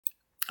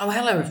Oh,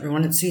 hello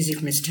everyone. It's Susie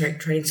from Esoteric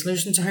Trading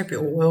Solutions. I hope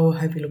you're all well. I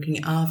hope you're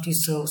looking after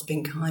yourselves,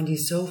 being kind to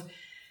yourself,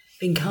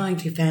 being kind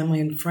to your family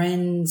and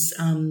friends,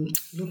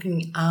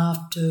 looking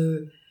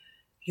after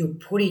your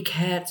putty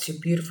cats, your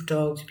beautiful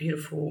dogs,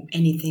 beautiful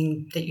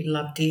anything that you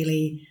love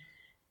dearly,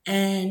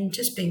 and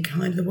just being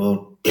kind to the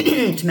world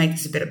to make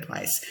this a better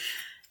place.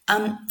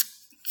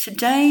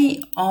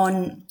 Today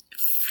on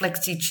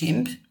Flexi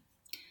Chimp,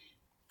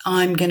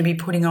 I'm going to be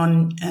putting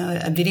on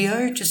a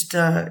video just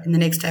in the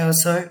next day or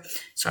so.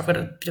 So I've got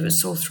a bit of a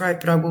sore throat,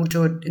 but I will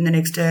do it in the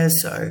next day or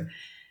so.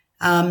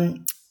 A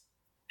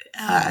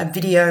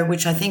video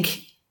which I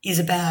think is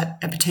about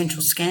a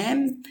potential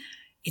scam.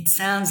 It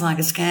sounds like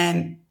a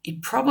scam.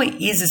 It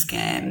probably is a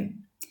scam.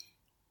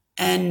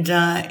 And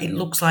it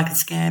looks like a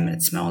scam and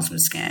it smells of a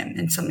scam,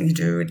 and something to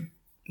do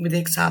with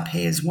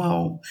XRP as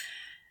well.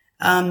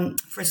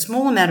 For a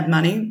small amount of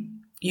money,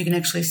 you can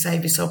actually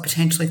save yourself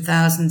potentially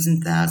thousands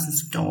and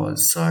thousands of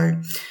dollars. So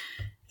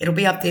it'll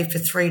be up there for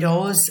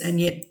 $3, and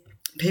yet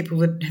people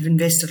that have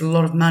invested a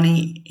lot of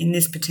money in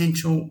this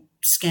potential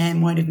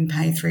scam won't even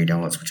pay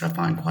 $3, which I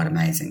find quite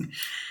amazing.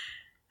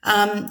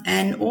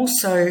 And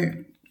also,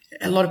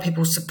 a lot of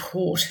people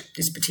support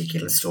this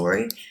particular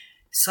story.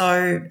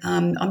 So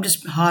I'm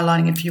just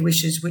highlighting a few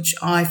issues which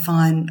I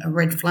find are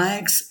red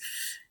flags.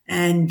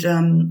 And,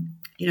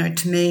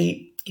 to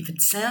me, if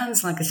it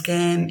sounds like a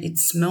scam, it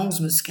smells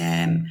of a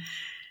scam,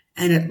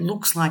 and it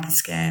looks like a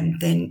scam,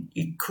 then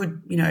it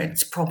could,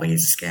 it's probably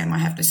is a scam, I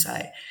have to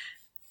say.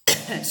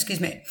 Excuse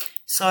me.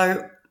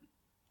 So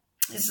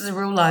this is a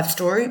real life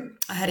story.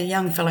 I had a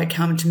young fellow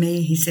come to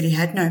me. He said he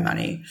had no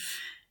money.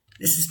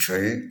 This is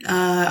true.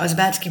 I was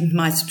about to give him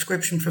my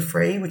subscription for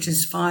free, which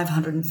is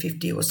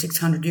 $550 or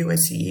 $600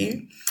 US a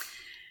year.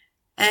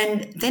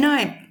 And then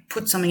I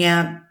put something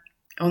out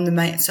on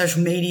the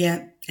social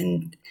media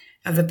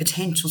of a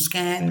potential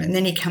scam, and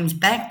then he comes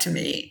back to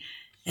me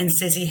and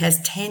says he has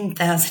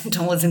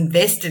 $10,000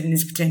 invested in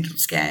this potential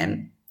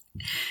scam.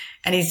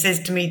 And he says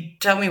to me,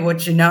 "Tell me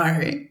what you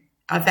know."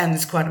 I found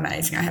this quite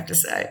amazing, I have to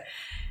say.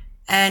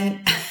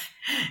 And,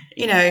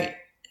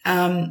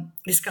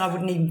 this guy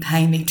wouldn't even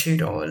pay me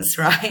 $2,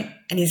 right?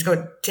 And he's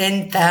got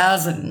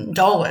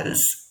 $10,000,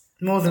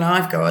 more than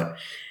I've got,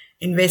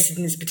 invested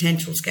in this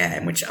potential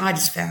scam, which I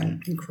just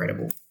found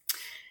incredible.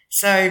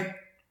 So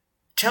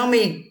tell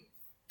me,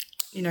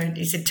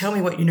 he said, "Tell me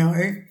what you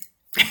know."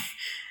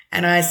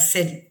 And I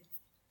said,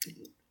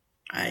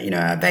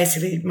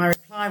 basically my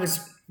reply was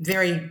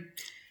very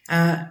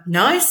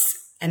nice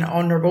and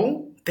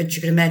honourable, but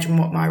you can imagine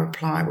what my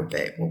reply would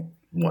be,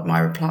 what my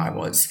reply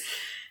was.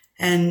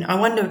 And I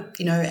wonder,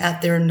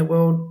 out there in the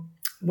world,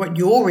 what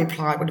your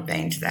reply would have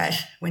been to that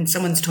when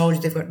someone's told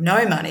you they've got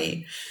no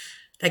money,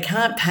 they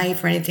can't pay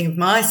for anything of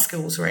my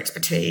skills or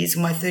expertise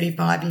in my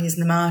 35 years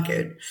in the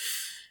market.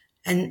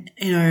 And,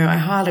 I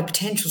hired a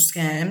potential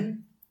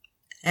scam,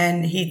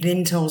 and he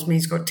then tells me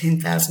he's got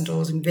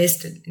 $10,000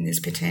 invested in this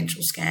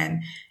potential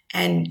scam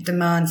and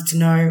demands to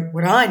know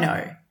what I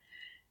know,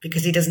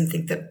 because he doesn't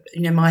think that,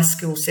 my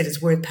skill set is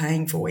worth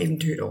paying for even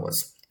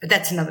 $2. But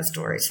that's another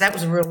story. So that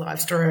was a real life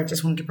story. I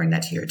just wanted to bring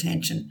that to your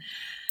attention.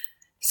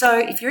 So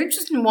if you're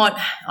interested in what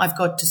I've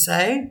got to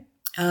say,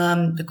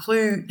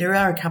 there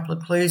are a couple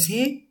of clues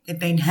here. They've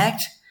been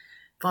hacked.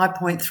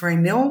 5.3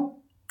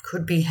 mil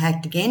could be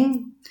hacked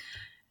again.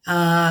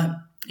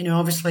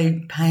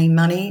 Obviously paying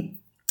money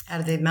out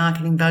of their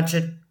marketing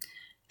budget,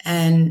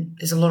 and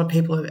there's a lot of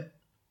people that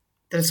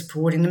are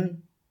supporting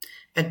them.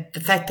 But the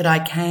fact that I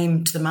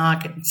came to the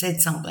market and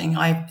said something,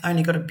 I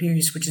only got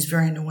abused, which is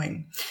very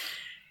annoying.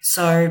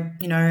 So,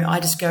 I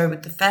just go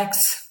with the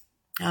facts,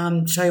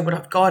 show you what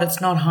I've got.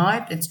 It's not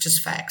hype, it's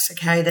just facts,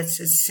 okay? That's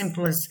as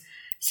simple as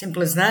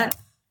that,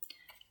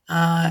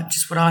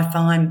 just what I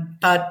find.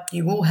 But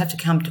you will have to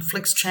come to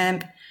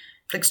FlexChimp,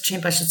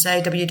 I should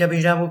say,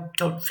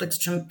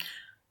 www.flexchimp.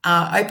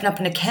 Open up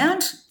an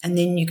account, and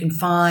then you can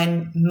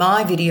find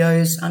my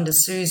videos under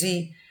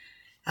Susie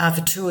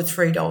for $2 or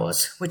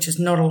 $3, which is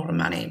not a lot of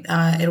money.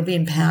 It'll be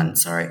in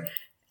pounds, sorry.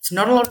 It's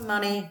not a lot of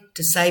money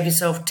to save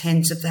yourself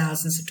tens of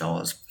thousands of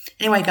dollars.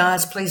 Anyway,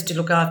 guys, please do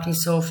look after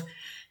yourself.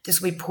 This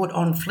will be put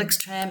on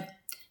FlexChamp.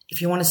 If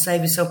you want to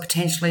save yourself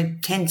potentially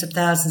tens of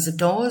thousands of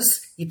dollars,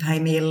 you pay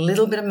me a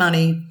little bit of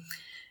money,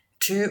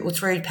 £2 or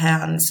 £3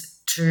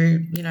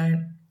 to,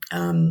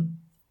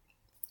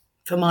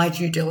 for my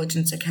due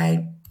diligence,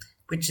 okay,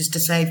 which is to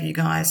save you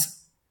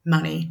guys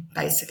money,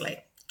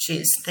 basically.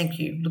 Cheers. Thank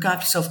you. Look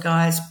after yourself,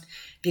 guys.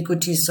 Be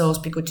good to yourselves,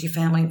 be good to your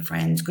family and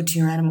friends, good to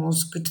your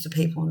animals, good to the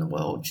people in the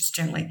world, just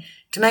generally,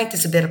 to make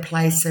this a better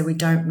place so we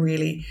don't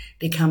really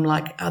become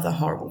like other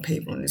horrible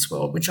people in this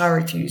world, which I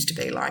refuse to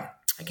be like.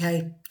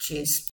 Okay? Cheers.